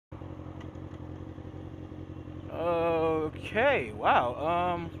Okay,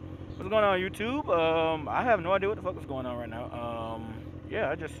 wow. What's going on, YouTube? I have no idea what the fuck is going on right now. Yeah,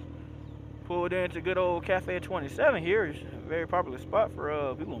 I just pulled into good old Cafe 27 here. It's a very popular spot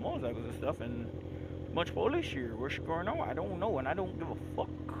for people on motorcycles and stuff, and a bunch of police here. What's going on? I don't know, and I don't give a fuck.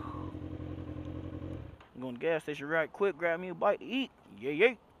 I'm going to the gas station right quick, grab me a bite to eat.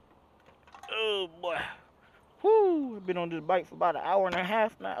 Yeah. Oh boy. Whoo! I've been on this bike for about an hour and a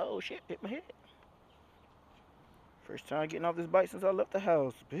half now. Oh shit, hit my head. First time getting off this bike since I left the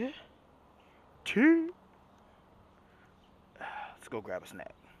house, bitch. Let's go grab a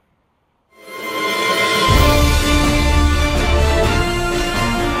snack.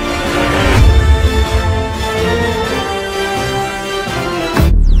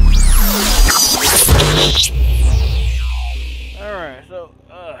 Alright, so,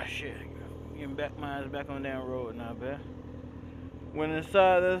 shit. Getting back my ass back on the damn road now, bitch. Went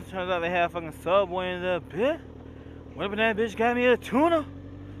inside this, turns out they have fucking Subway in there, bitch. Went up in that bitch, got me a tuna,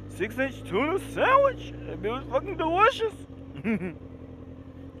 6-inch tuna sandwich. That bitch was fucking delicious.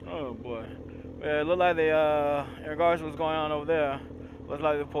 Oh boy. Yeah, it looked like they, in regards to what's going on over there, looks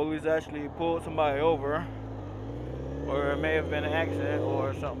like the police actually pulled somebody over. Or it may have been an accident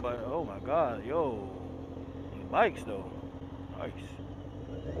or something, but oh my god, yo. Bikes though. Nice.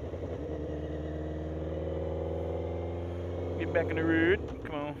 Get back in the road.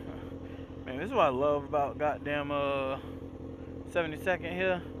 Come on. Man, this is what I love about goddamn 72nd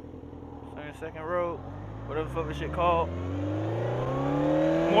here. 72nd Road. Whatever the fuck this shit called.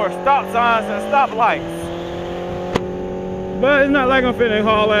 More stop signs and stop lights. But it's not like I'm finna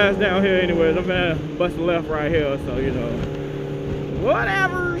haul ass down here anyways. I'm finna bust a left right here, so you know.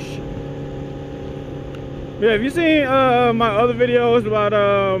 Whatever. Yeah, have you seen my other videos about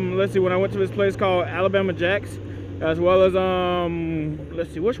let's see, when I went to this place called Alabama Jack's? As well as,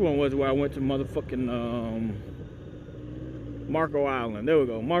 let's see, which one was it where I went to motherfucking, Marco Island. There we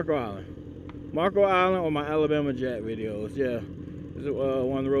go, Marco Island. Marco Island or my Alabama Jack videos, yeah. This is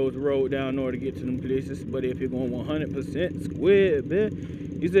one of the roads down north to get to them places. But if you're going 100% squid, man,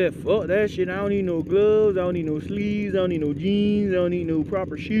 he said, fuck that shit, I don't need no gloves, I don't need no sleeves, I don't need no jeans, I don't need no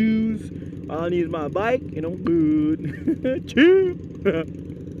proper shoes. All I need is my bike, and I'm good. Chill.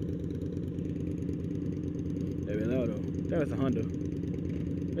 That's a Honda.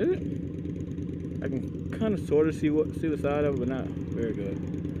 Is it? I can kind of sort of see the side of it, but not very good.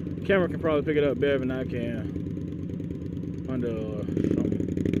 The camera can probably pick it up better than I can. Honda or something.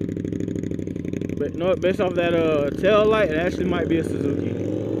 But no, based off that tail light, it actually might be a Suzuki.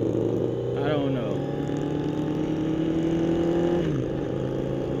 I don't know.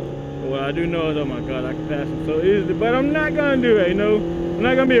 But what I do know is, oh my god, I can pass it so easily. But I'm not gonna do it, you know. I'm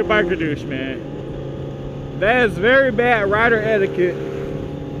not gonna be a biker douche, man. That is very bad rider etiquette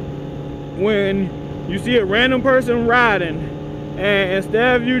when you see a random person riding and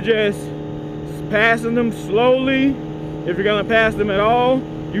instead of you just passing them slowly, if you're gonna pass them at all,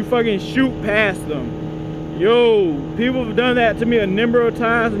 you fucking shoot past them. Yo, people have done that to me a number of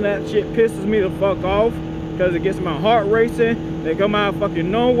times and that shit pisses me the fuck off because it gets my heart racing. They come out of fucking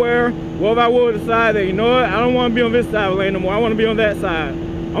nowhere. What if I will decide that, you know what, I don't want to be on this side of the lane no more, I want to be on that side.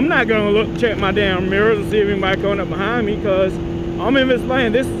 I'm not gonna check my damn mirrors and see if anybody coming up behind me because I'm in this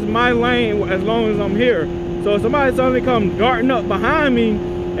lane. This is my lane as long as I'm here. So if somebody suddenly come darting up behind me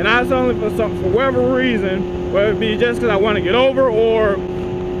and I suddenly for whatever reason, whether it be just because I want to get over or,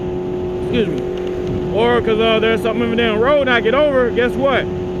 excuse me, or because there's something in the damn road and I get over, guess what?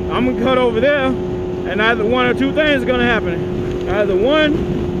 I'm gonna cut over there and either one or two things are gonna happen. Either one,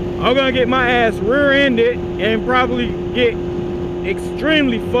 I'm gonna get my ass rear-ended and probably get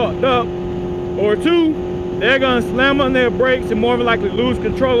extremely fucked up, or two, they're gonna slam on their brakes and more than likely lose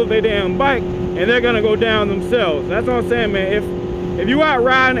control of their damn bike and they're gonna go down themselves. That's what I'm saying, man. If you out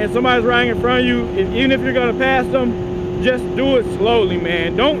riding and somebody's riding in front of you, even if you're gonna pass them, just do it slowly,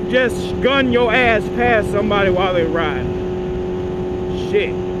 man. Don't just gun your ass past somebody while they're riding.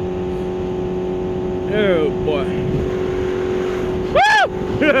 Shit. Oh boy.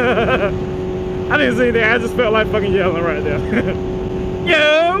 Woo! I didn't see that. I just felt like fucking yelling right there.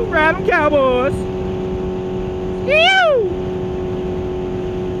 Yo, ride them cowboys. Ew.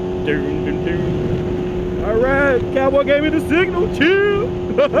 Dun, dun, dun. All right, cowboy gave me the signal. Chill.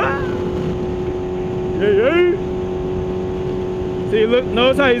 Yeah. See, look,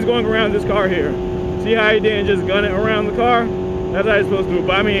 notice how he's going around this car here. See how he didn't just gun it around the car? That's how he's supposed to do it.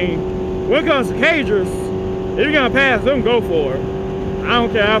 But I mean, when it comes to cagers, if you're gonna pass them, go for it. I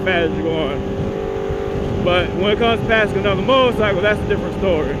don't care how fast you're going. But when it comes to passing another motorcycle, that's a different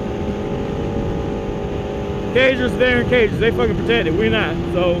story. Cagers, they're in cages. They fucking protected. We're not.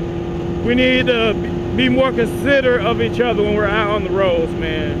 So we need to be more considerate of each other when we're out on the roads,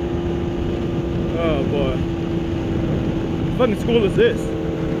 man. Oh boy. What fucking school is this?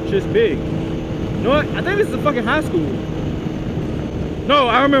 Shit's big. You know what? I think this is a fucking high school. No,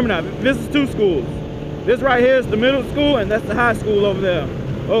 I remember now. This is 2 schools. This right here is the middle school, and that's the high school over there.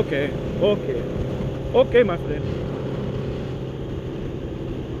 Okay, okay. Okay, my friend.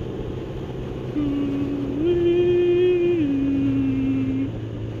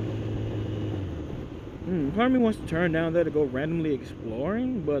 Part of me wants to turn down there to go randomly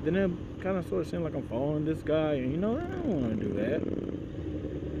exploring, but then it kind of sort of seems like I'm following this guy, and you know, I don't want to do that.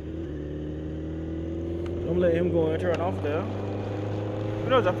 I'm gonna let him go and turn off there. Who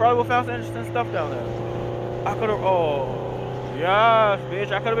knows, I probably will found some interesting stuff down there. I could have, oh, yes,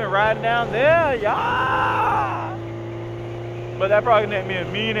 bitch, I could have been riding down there, yeah. But that probably didn't me a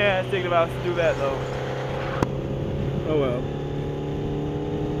mean ass ticket if I was to do that, though. Oh well.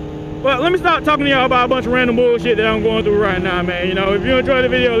 But let me stop talking to y'all about a bunch of random bullshit that I'm going through right now, man. You know, if you enjoyed the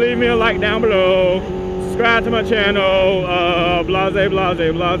video, leave me a like down below. Subscribe to my channel. Blase,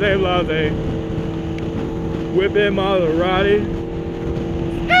 blase, blase, blase. Whipping Maserati.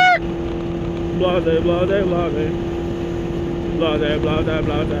 Blase, blase, blase. Blase, blase,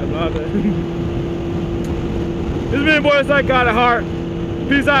 blase, blase. This is me, boy, Psych God at heart.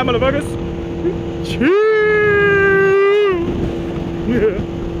 Peace out, motherfuckers. Cheers. Yeah.